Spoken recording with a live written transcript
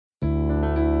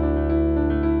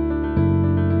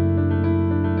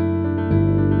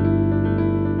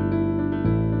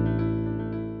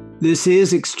This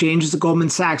is Exchanges at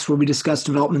Goldman Sachs, where we discuss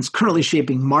developments currently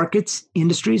shaping markets,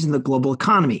 industries, and the global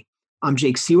economy. I'm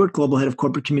Jake Seward, Global Head of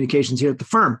Corporate Communications here at the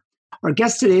firm. Our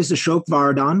guest today is Ashok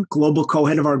Varadhan, Global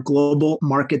Co-Head of our Global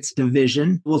Markets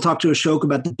Division. We'll talk to Ashok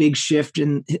about the big shift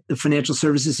in the financial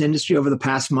services industry over the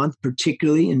past month,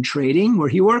 particularly in trading, where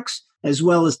he works, as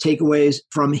well as takeaways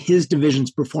from his division's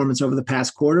performance over the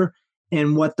past quarter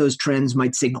and what those trends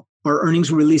might signal. Our earnings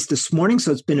were released this morning,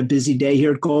 so it's been a busy day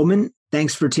here at Goldman.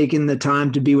 Thanks for taking the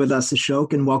time to be with us,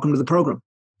 Ashok, and welcome to the program.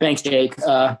 Thanks, Jake.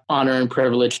 Honor and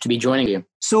privilege to be joining you.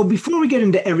 So before we get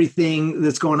into everything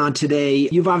that's going on today,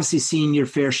 you've obviously seen your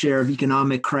fair share of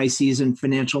economic crises and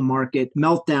financial market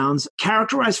meltdowns.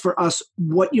 Characterize for us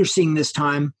what you're seeing this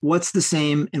time, what's the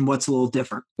same and what's a little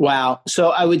different. Wow. So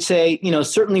I would say,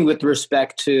 certainly with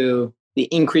respect to the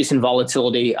increase in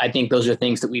volatility, I think those are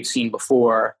things that we've seen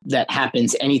before that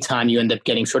happens anytime you end up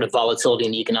getting sort of volatility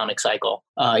in the economic cycle.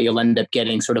 You'll end up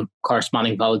getting sort of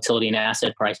corresponding volatility in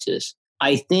asset prices.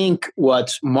 I think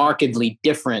what's markedly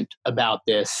different about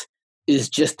this is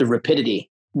just the rapidity,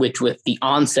 which with the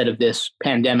onset of this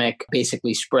pandemic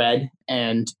basically spread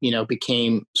and,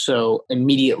 became so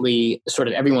immediately sort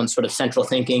of everyone's sort of central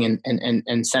thinking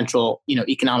and central,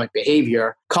 economic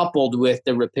behavior, coupled with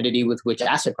the rapidity with which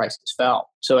asset prices fell.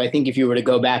 So I think if you were to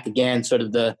go back again, sort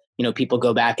of people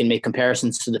go back and make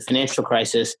comparisons to the financial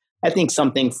crisis, I think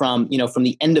something from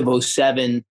the end of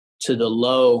 2007 to the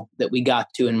low that we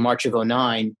got to in March of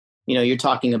 2009, you're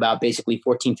talking about basically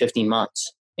 14, 15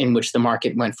 months in which the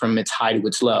market went from its high to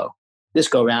its low. This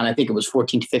go around, I think it was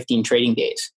 14 to 15 trading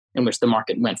days in which the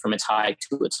market went from its high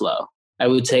to its low. I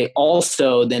would say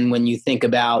also then when you think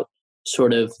about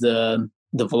sort of the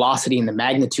velocity and the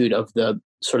magnitude of the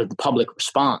sort of the public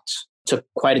response, it took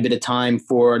quite a bit of time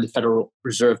for the Federal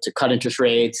Reserve to cut interest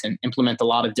rates and implement a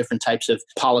lot of different types of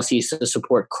policies to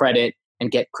support credit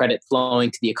and get credit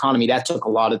flowing to the economy. That took a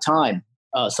lot of time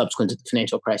subsequent to the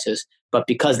financial crisis. But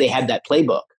because they had that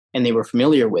playbook and they were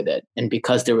familiar with it, and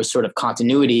because there was sort of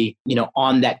continuity,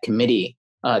 on that committee,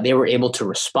 they were able to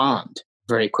respond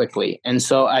very quickly. And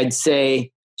so I'd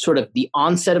say sort of the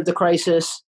onset of the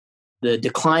crisis, the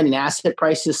decline in asset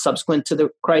prices subsequent to the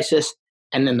crisis,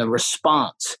 and then the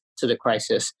response to the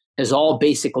crisis has all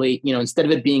basically, instead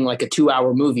of it being like a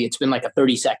 2-hour movie, it's been like a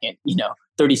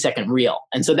 30-second reel.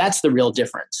 And so that's the real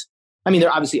difference. I mean, there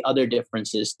are obviously other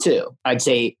differences too. I'd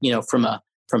say, from a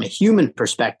human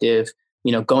perspective,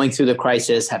 going through the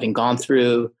crisis, having gone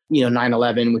through,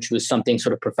 9/11, which was something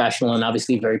sort of professional and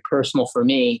obviously very personal for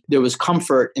me, there was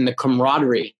comfort in the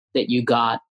camaraderie that you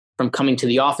got from coming to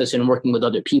the office and working with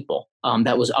other people.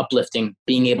 That was uplifting,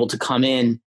 being able to come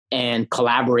in and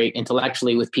collaborate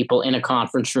intellectually with people in a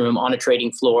conference room, on a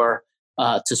trading floor,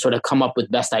 to sort of come up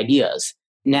with best ideas.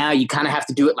 Now you kind of have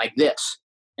to do it like this.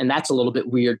 And that's a little bit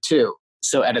weird too.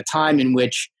 So at a time in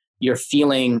which you're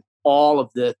feeling all of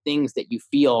the things that you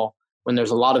feel when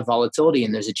there's a lot of volatility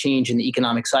and there's a change in the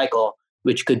economic cycle,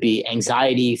 which could be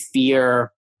anxiety,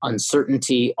 fear,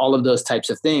 uncertainty, all of those types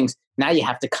of things, now you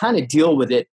have to kind of deal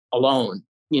with it alone,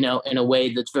 in a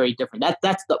way that's very different.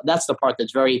 That's the part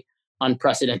that's very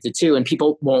unprecedented too. And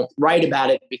people won't write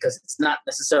about it because it's not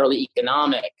necessarily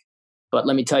economic. But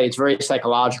let me tell you, it's very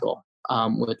psychological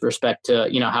with respect to,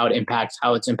 how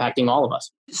it's impacting all of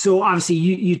us. So obviously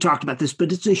you talked about this,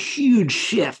 but it's a huge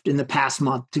shift in the past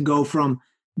month to go from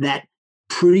that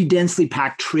pretty densely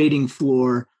packed trading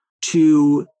floor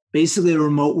to basically a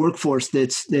remote workforce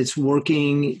that's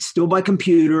working still by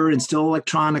computer and still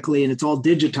electronically, and it's all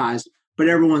digitized, but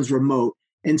everyone's remote.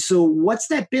 And so what's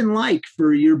that been like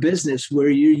for your business where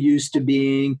you're used to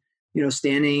being,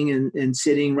 standing and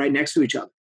sitting right next to each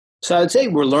other? So I would say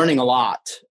we're learning a lot.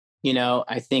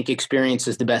 I think experience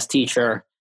is the best teacher.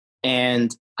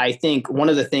 And I think one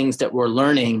of the things that we're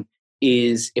learning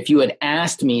is if you had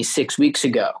asked me 6 weeks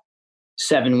ago,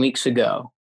 7 weeks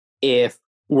ago, if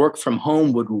work from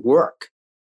home would work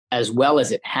as well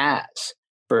as it has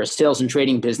for a sales and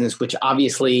trading business, which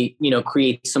obviously,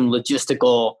 creates some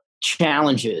logistical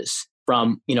challenges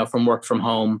from work from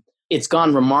home, it's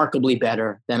gone remarkably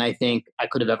better than I think I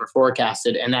could have ever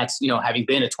forecasted. And that's, having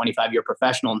been a 25-year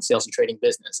professional in sales and trading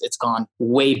business, it's gone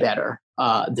way better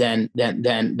than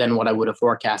what I would have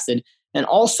forecasted. And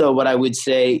also what I would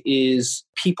say is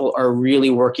people are really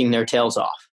working their tails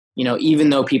off. Even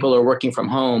though people are working from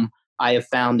home, I have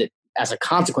found that as a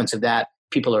consequence of that,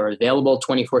 people are available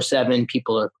 24/7.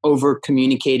 People are over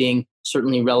communicating,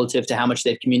 certainly relative to how much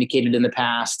they've communicated in the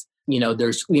past.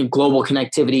 There's global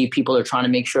connectivity. People are trying to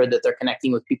make sure that they're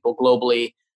connecting with people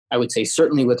globally. I would say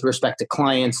certainly with respect to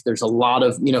clients, there's a lot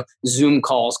of, Zoom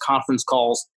calls, conference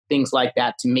calls, things like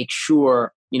that to make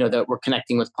sure that we're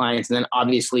connecting with clients, and then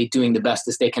obviously doing the best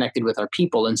to stay connected with our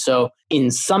people. And so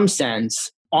in some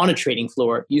sense, on a trading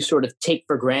floor, you sort of take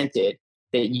for granted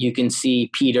that you can see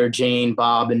Peter, Jane,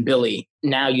 Bob, and Billy.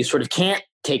 Now you sort of can't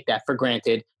take that for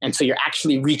granted. And so you're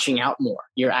actually reaching out more.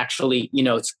 You're actually,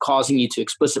 it's causing you to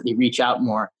explicitly reach out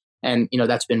more. And,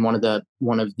 that's been one of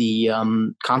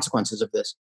the consequences of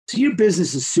this. So your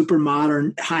business is super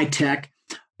modern, high tech.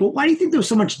 But why do you think there's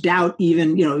so much doubt,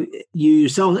 even, you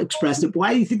yourself expressed it,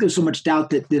 why do you think there's so much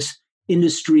doubt that this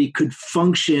industry could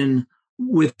function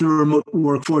with the remote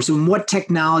workforce? And what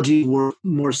technology work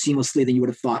more seamlessly than you would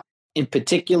have thought? In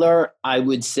particular, I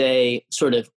would say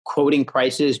sort of quoting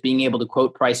prices, being able to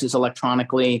quote prices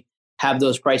electronically, have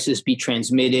those prices be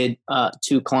transmitted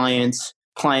to clients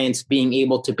being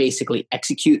able to basically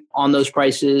execute on those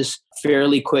prices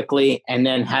fairly quickly, and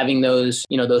then having those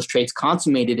trades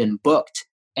consummated and booked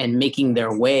and making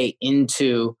their way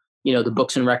into, the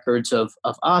books and records of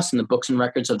us and the books and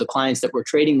records of the clients that we're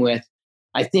trading with.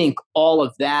 I think all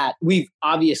of that, we've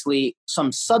obviously,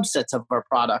 some subsets of our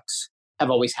products have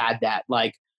always had that,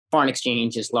 like foreign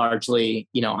exchange is largely,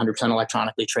 100%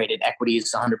 electronically traded.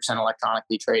 Equities, 100%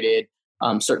 electronically traded,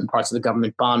 certain parts of the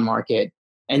government bond market.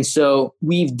 And so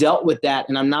we've dealt with that.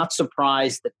 And I'm not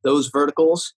surprised that those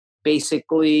verticals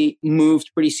basically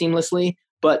moved pretty seamlessly.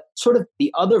 But sort of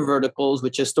the other verticals,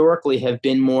 which historically have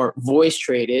been more voice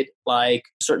traded, like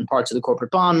certain parts of the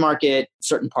corporate bond market,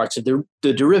 certain parts of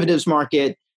the derivatives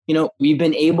market, we've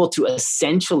been able to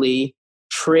essentially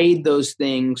trade those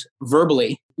things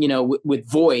verbally, with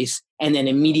voice, and then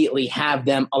immediately have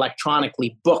them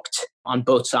electronically booked on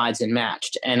both sides and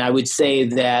matched. And I would say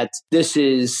that this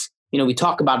is, we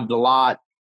talk about it a lot,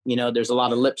 there's a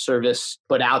lot of lip service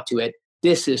put out to it.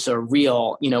 This is a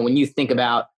real, when you think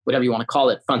about whatever you want to call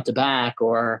it, front to back,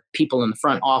 or people in the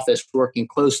front office working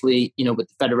closely, with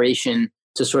the Federation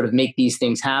to sort of make these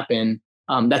things happen,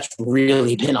 that's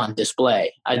really been on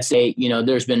display. I'd say,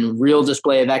 there's been real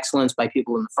display of excellence by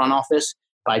people in the front office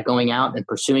by going out and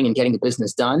pursuing and getting the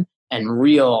business done, and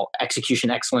real execution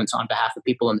excellence on behalf of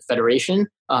people in the Federation,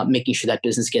 making sure that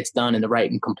business gets done in the right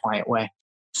and compliant way.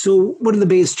 So what are the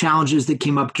biggest challenges that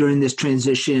came up during this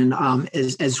transition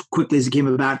as quickly as it came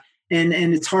about? And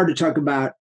it's hard to talk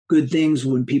about good things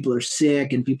when people are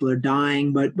sick and people are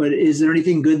dying, but is there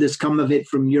anything good that's come of it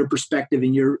from your perspective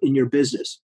in your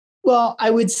business? Well, I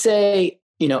would say,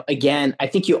 again, I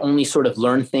think you only sort of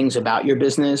learn things about your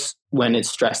business when it's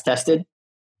stress tested.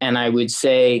 And I would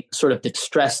say sort of the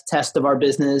stress test of our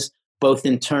business, both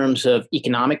in terms of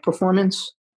economic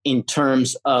performance, in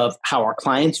terms of how our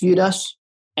clients viewed us,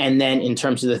 and then in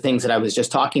terms of the things that I was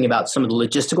just talking about, some of the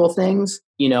logistical things,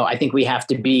 I think we have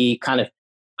to be kind of,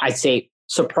 I'd say,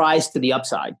 surprised to the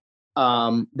upside,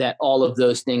 that all of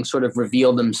those things sort of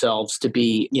reveal themselves to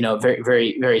be, very,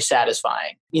 very, very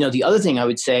satisfying. The other thing I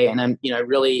would say, and I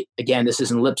really, again, this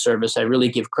isn't lip service, I really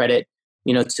give credit,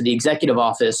 to the executive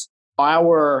office.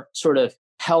 Our sort of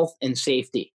health and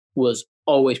safety was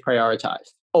always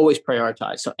prioritized.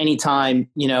 So anytime,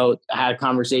 I had a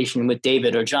conversation with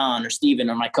David or John or Stephen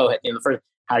or my co-head, first,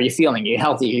 how are you feeling? Are you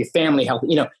healthy? Are your family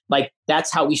healthy?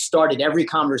 That's how we started every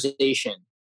conversation,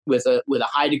 with a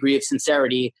high degree of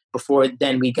sincerity, before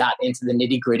then we got into the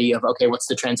nitty gritty of, okay, what's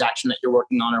the transaction that you're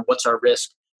working on, or what's our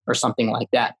risk, or something like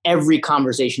that. Every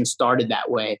conversation started that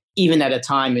way, even at a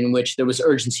time in which there was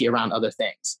urgency around other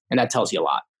things. And that tells you a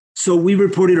lot. So we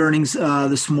reported earnings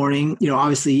this morning,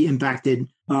 obviously impacted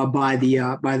by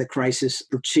the crisis,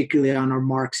 particularly on our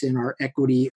marks in our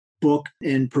equity book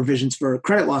and provisions for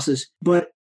credit losses.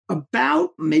 But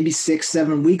about maybe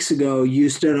 6-7 weeks ago, you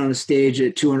stood on a stage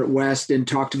at 200 West and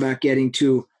talked about getting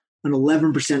to an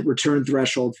 11% return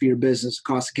threshold for your business,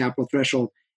 cost of capital threshold.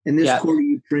 And this quarter,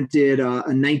 you printed a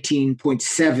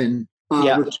 19.7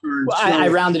 return. Well, I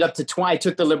rounded up to 20. I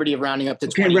took the liberty of rounding up to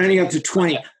 20. Rounding up to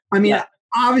 20. I mean,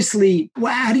 obviously,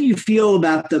 how do you feel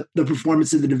about the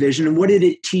performance of the division, and what did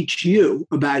it teach you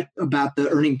about the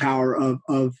earning power of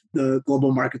the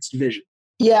global markets division?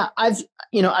 Yeah, I've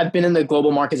been in the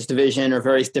global markets division, or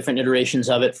various different iterations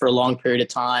of it, for a long period of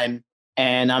time,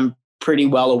 and I'm pretty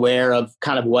well aware of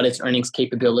kind of what its earnings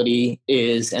capability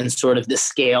is and sort of the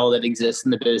scale that exists in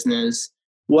the business.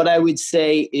 What I would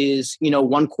say is,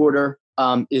 one quarter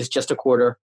is just a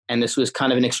quarter, and this was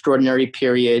kind of an extraordinary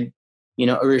period,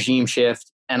 a regime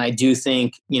shift. And I do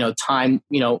think, time,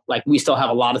 like we still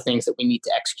have a lot of things that we need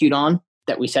to execute on,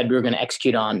 that we said we were going to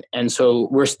execute on. And so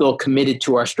we're still committed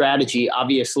to our strategy.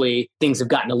 Obviously, things have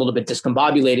gotten a little bit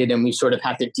discombobulated, and we sort of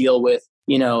have to deal with,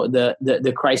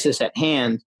 the crisis at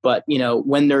hand. But,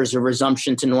 when there's a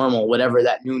resumption to normal, whatever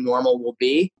that new normal will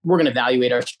be, we're going to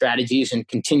evaluate our strategies and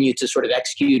continue to sort of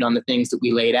execute on the things that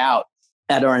we laid out.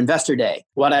 at our investor day.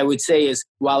 What I would say is,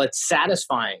 while it's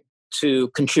satisfying to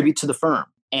contribute to the firm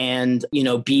and,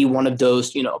 be one of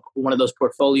those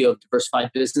portfolio of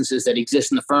diversified businesses that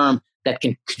exist in the firm that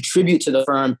can contribute to the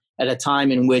firm at a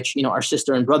time in which, our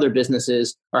sister and brother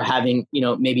businesses are having,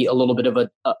 maybe a little bit of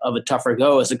a tougher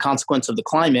go as a consequence of the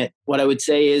climate. What I would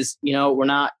say is,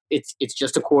 it's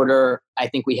just a quarter. I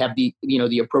think we have the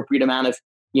appropriate amount of,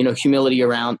 humility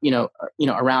around,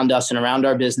 around us and around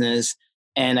our business.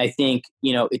 And I think,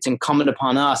 it's incumbent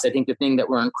upon us. I think the thing that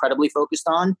we're incredibly focused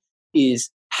on is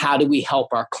how do we help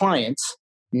our clients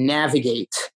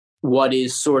navigate what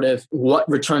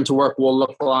return to work will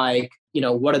look like,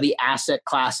 what are the asset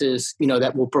classes,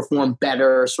 that will perform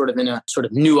better sort of in a sort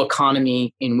of new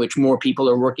economy in which more people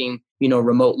are working,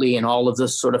 remotely, and all of the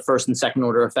sort of first and second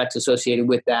order effects associated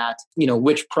with that,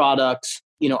 which products,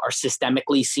 are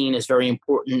systemically seen as very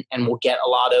important and will get a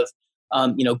lot of,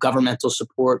 governmental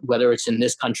support, whether it's in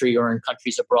this country or in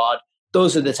countries abroad.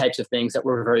 Those are the types of things that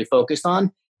we're very focused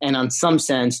on. And on some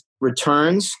sense,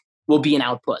 returns will be an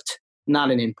output, not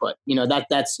an input.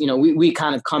 That's we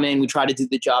kind of come in, we try to do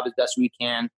the job as best we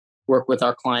can, work with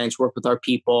our clients, work with our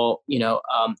people,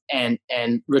 and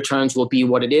returns will be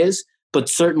what it is. But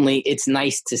certainly it's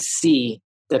nice to see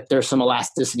that there's some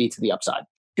elasticity to the upside.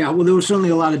 Yeah, well, there were certainly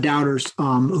a lot of doubters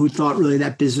who thought really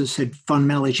that business had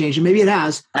fundamentally changed, and maybe it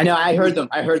has. I know. I heard them.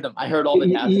 I heard all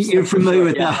the doubters. You're familiar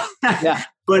with that. Yeah.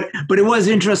 But it was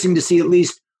interesting to see, at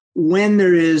least when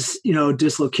there is,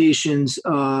 dislocations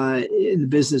in the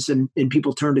business and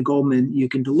people turn to Goldman, you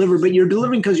can deliver. But you're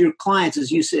delivering because your clients,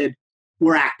 as you said,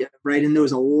 were active, right? And there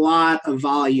was a lot of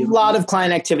volume. A lot of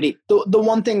client activity. The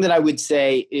one thing that I would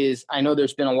say is, I know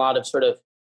there's been a lot of sort of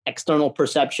external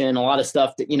perception, a lot of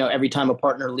stuff that, every time a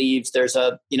partner leaves, there's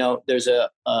a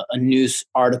news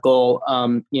article,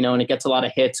 and it gets a lot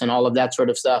of hits and all of that sort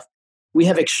of stuff. We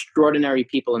have extraordinary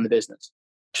people in the business,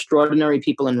 extraordinary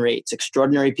people in rates,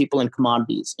 extraordinary people in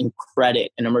commodities, in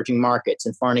credit, and emerging markets,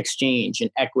 and foreign exchange, and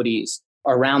equities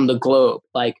around the globe,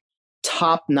 like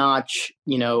top-notch,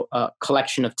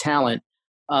 collection of talent.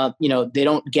 They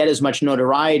don't get as much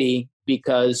notoriety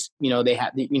because, they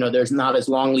have, there's not as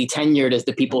longly tenured as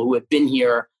the people who have been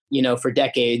here, for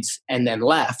decades and then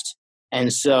left.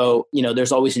 And so,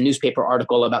 there's always a newspaper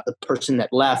article about the person that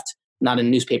left, not a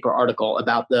newspaper article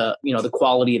about the, the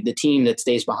quality of the team that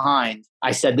stays behind.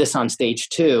 I said this on stage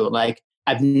too, like,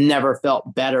 I've never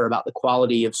felt better about the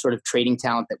quality of sort of trading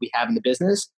talent that we have in the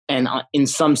business. And in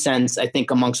some sense, I think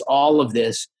amongst all of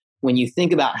this, when you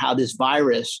think about how this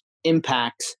virus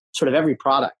impacts sort of every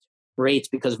product, rates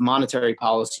because of monetary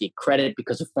policy, credit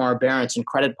because of forbearance and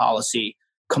credit policy,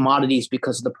 commodities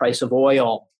because of the price of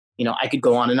oil, I could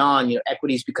go on,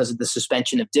 equities because of the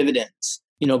suspension of dividends.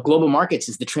 Global markets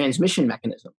is the transmission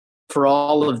mechanism for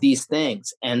all of these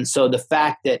things. And so the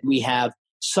fact that we have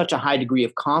such a high degree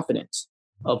of confidence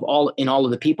in all of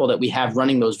the people that we have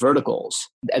running those verticals,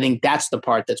 I think that's the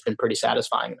part that's been pretty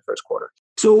satisfying in the first quarter.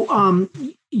 So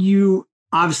you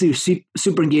obviously are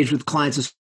super engaged with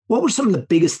clients. What were some of the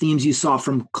biggest themes you saw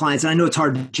from clients? And I know it's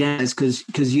hard to generalize because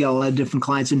you got a lot of different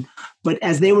clients. But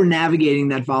as they were navigating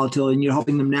that volatility and you're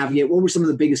helping them navigate, what were some of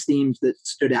the biggest themes that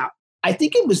stood out? I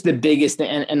think it was the biggest,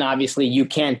 and obviously you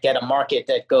can't get a market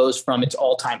that goes from its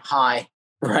all-time high,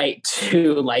 right,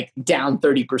 to like down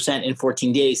 30% in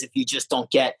 14 days if you just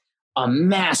don't get a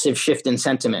massive shift in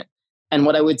sentiment. And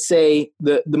what I would say,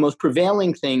 the most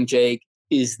prevailing thing, Jake,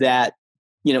 is that,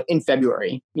 in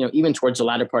February, even towards the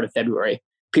latter part of February,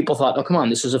 people thought, oh, come on,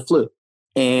 this is a flu.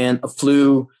 And a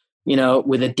flu,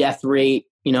 with a death rate,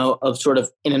 of sort of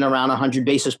in and around 100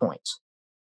 basis points.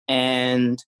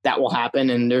 And that will happen.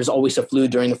 And there's always a flu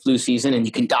during the flu season, and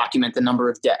you can document the number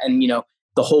of deaths. And,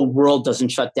 the whole world doesn't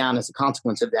shut down as a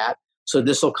consequence of that. So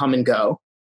this will come and go.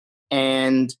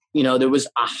 And, there was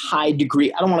a high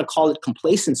degree, I don't want to call it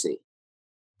complacency,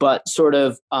 but sort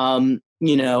of, a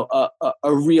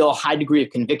real high degree of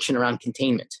conviction around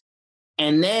containment.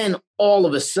 And then all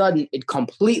of a sudden it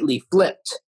completely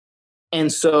flipped.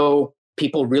 And so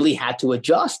people really had to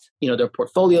adjust, their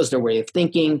portfolios, their way of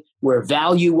thinking, where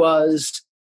value was,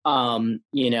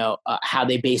 how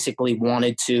they basically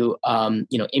wanted to,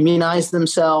 immunize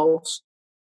themselves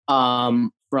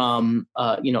from,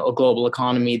 a global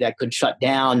economy that could shut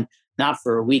down, not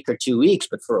for a week or 2 weeks,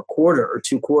 but for a quarter or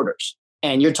 2 quarters.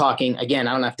 And you're talking, again,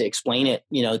 I don't have to explain it,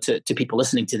 to people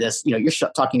listening to this, you're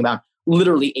talking about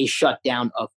literally a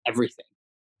shutdown of everything.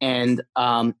 And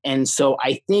so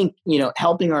I think,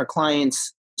 helping our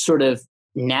clients sort of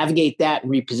navigate that,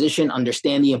 reposition,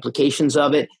 understand the implications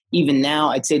of it. Even now,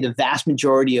 I'd say the vast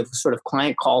majority of sort of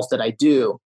client calls that I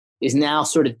do is now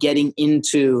sort of getting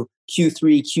into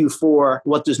Q3, Q4,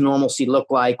 what does normalcy look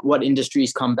like? What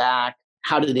industries come back?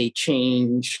 How do they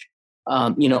change?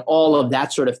 All of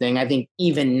that sort of thing. I think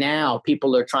even now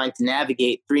people are trying to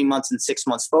navigate 3 months and 6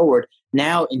 months forward.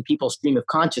 Now in people's stream of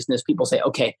consciousness, people say,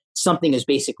 okay, something has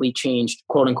basically changed,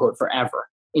 quote unquote, forever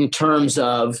in terms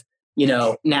of,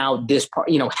 now this part,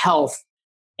 health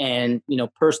and,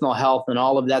 personal health and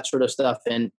all of that sort of stuff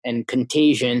and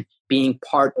contagion being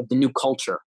part of the new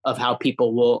culture of how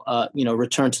people will,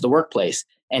 return to the workplace.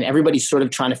 And everybody's sort of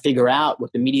trying to figure out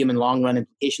what the medium and long run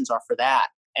implications are for that.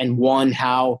 And one,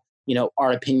 how,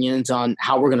 our opinions on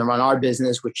how we're going to run our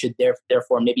business, which should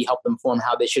therefore maybe help them form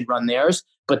how they should run theirs.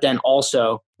 But then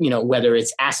also, whether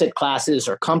it's asset classes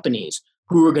or companies,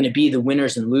 who are going to be the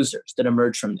winners and losers that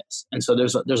emerge from this. And so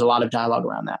there's a lot of dialogue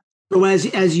around that. So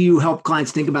as you help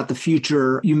clients think about the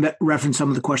future, you referenced some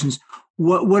of the questions.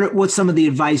 What's some of the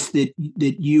advice that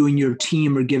you and your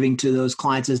team are giving to those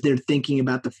clients as they're thinking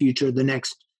about the future, the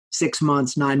next 6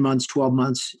 months, 9 months, 12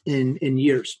 months, in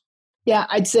years? Yeah,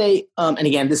 I'd say, and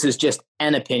again, this is just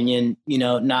an opinion,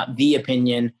 not the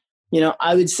opinion.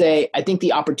 I would say, I think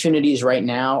the opportunities right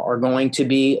now are going to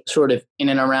be sort of in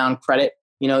and around credit,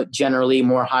 generally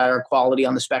more higher quality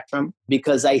on the spectrum,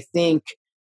 because I think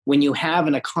when you have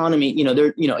an economy,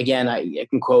 again, I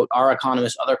can quote our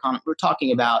economists, other economists, we're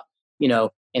talking about,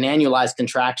 an annualized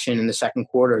contraction in the second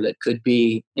quarter that could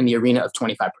be in the arena of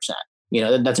 25%.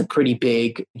 That's a pretty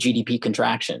big GDP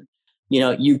contraction.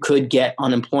 You could get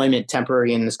unemployment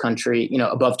temporary in this country,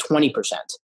 above 20%,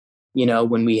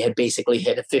 when we had basically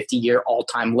hit a 50-year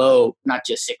all-time low, not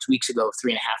just 6 weeks ago,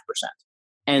 3.5%.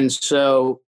 And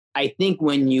so I think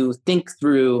when you think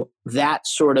through that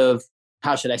sort of,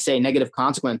 how should I say, negative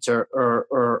consequence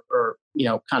or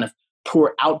kind of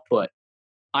poor output,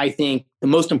 I think the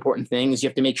most important thing is you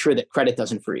have to make sure that credit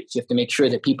doesn't freeze. You have to make sure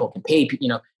that people can pay,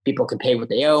 people can pay what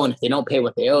they owe. And if they don't pay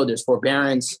what they owe, there's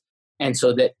forbearance. And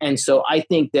so I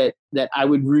think that I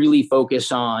would really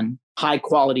focus on high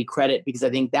quality credit, because I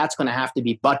think that's going to have to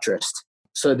be buttressed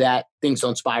so that things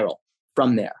don't spiral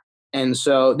from there. And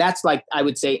so that's, like, I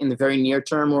would say in the very near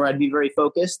term where I'd be very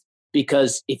focused,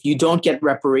 because if you don't get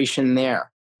reparation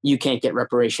there, you can't get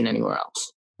reparation anywhere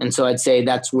else. And so I'd say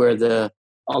that's where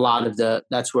a lot of the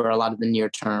near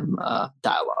term dialogue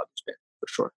has been, for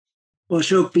sure. Well,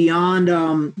 Ashok,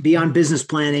 beyond business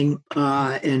planning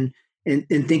and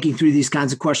thinking through these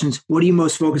kinds of questions, what are you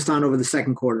most focused on over the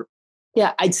second quarter?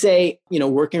 Yeah, I'd say,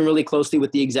 working really closely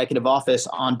with the executive office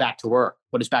on back to work.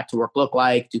 What does back to work look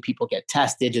like? Do people get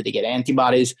tested? Do they get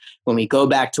antibodies when we go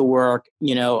back to work?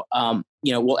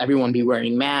 Will everyone be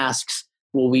wearing masks?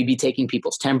 Will we be taking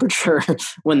people's temperature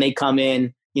when they come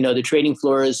in? The trading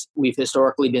floors, we've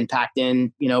historically been packed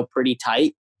in, pretty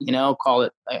tight, call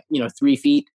it, 3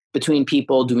 feet between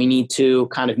people. Do we need to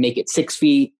kind of make it 6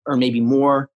 feet or maybe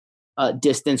more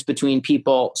distance between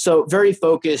people? So very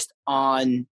focused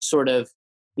on sort of,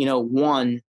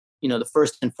 the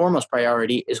first and foremost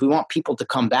priority is we want people to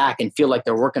come back and feel like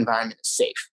their work environment is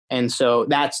safe. And so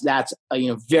that's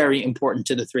very important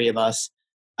to the three of us.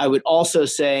 I would also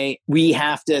say we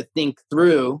have to think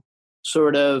through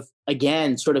sort of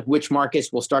which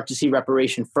markets will start to see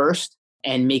reparation first,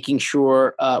 and making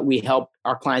sure we help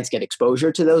our clients get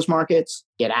exposure to those markets,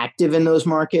 get active in those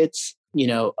markets,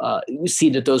 see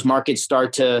that those markets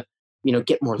start to,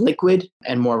 get more liquid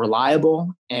and more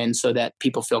reliable. And so that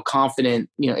people feel confident,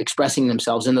 expressing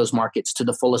themselves in those markets to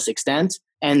the fullest extent.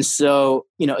 And so,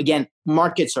 again,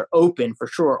 markets are open for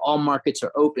sure. All markets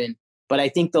are open, but I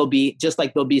think there'll be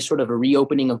sort of a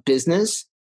reopening of business.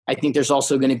 I think there's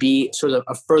also going to be sort of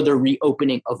a further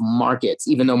reopening of markets,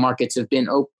 even though markets have been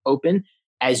open,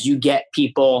 as you get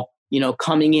people,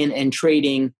 coming in and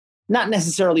trading, not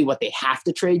necessarily what they have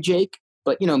to trade, Jake,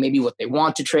 but, maybe what they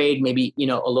want to trade, maybe,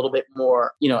 a little bit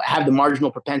more, have the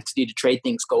marginal propensity to trade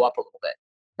things go up a little bit.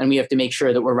 And we have to make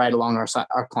sure that we're right along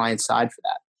our client's side for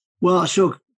that. Well,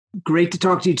 Ashok, great to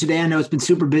talk to you today. I know it's been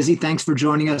super busy. Thanks for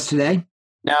joining us today.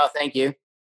 No, thank you.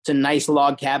 It's a nice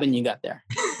log cabin you got there.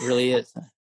 It really is.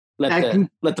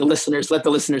 Let the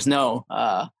listeners know.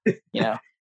 Well,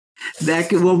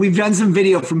 we've done some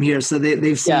video from here, so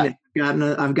they've seen it.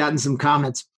 I've gotten some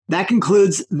comments. That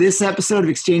concludes this episode of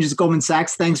Exchanges at Goldman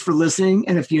Sachs. Thanks for listening.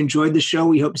 And if you enjoyed the show,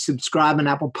 we hope you subscribe on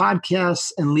Apple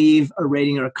Podcasts and leave a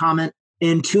rating or a comment.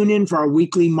 And tune in for our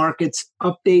weekly markets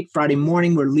update Friday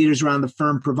morning, where leaders around the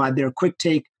firm provide their quick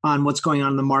take on what's going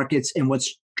on in the markets and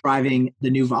what's driving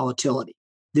the new volatility.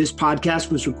 This podcast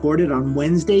was recorded on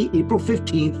Wednesday, April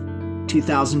 15th,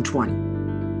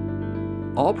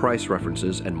 2020. All price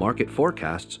references and market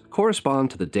forecasts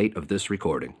correspond to the date of this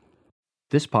recording.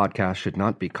 This podcast should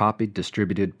not be copied,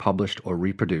 distributed, published, or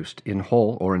reproduced in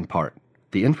whole or in part.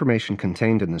 The information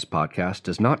contained in this podcast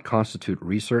does not constitute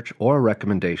research or a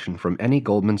recommendation from any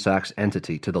Goldman Sachs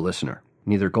entity to the listener.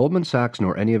 Neither Goldman Sachs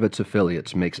nor any of its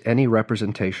affiliates makes any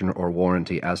representation or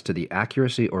warranty as to the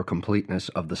accuracy or completeness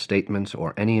of the statements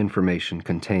or any information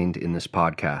contained in this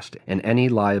podcast, and any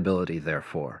liability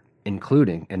therefore,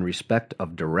 including in respect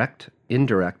of direct,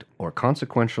 indirect, or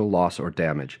consequential loss or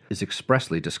damage, is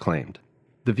expressly disclaimed.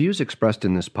 The views expressed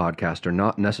in this podcast are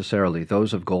not necessarily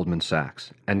those of Goldman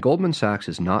Sachs, and Goldman Sachs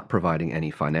is not providing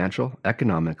any financial,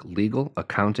 economic, legal,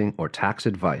 accounting, or tax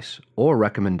advice or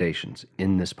recommendations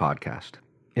in this podcast.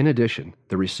 In addition,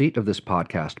 the receipt of this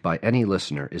podcast by any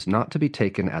listener is not to be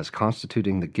taken as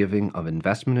constituting the giving of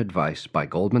investment advice by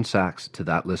Goldman Sachs to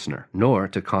that listener, nor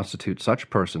to constitute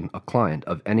such person a client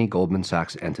of any Goldman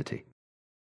Sachs entity.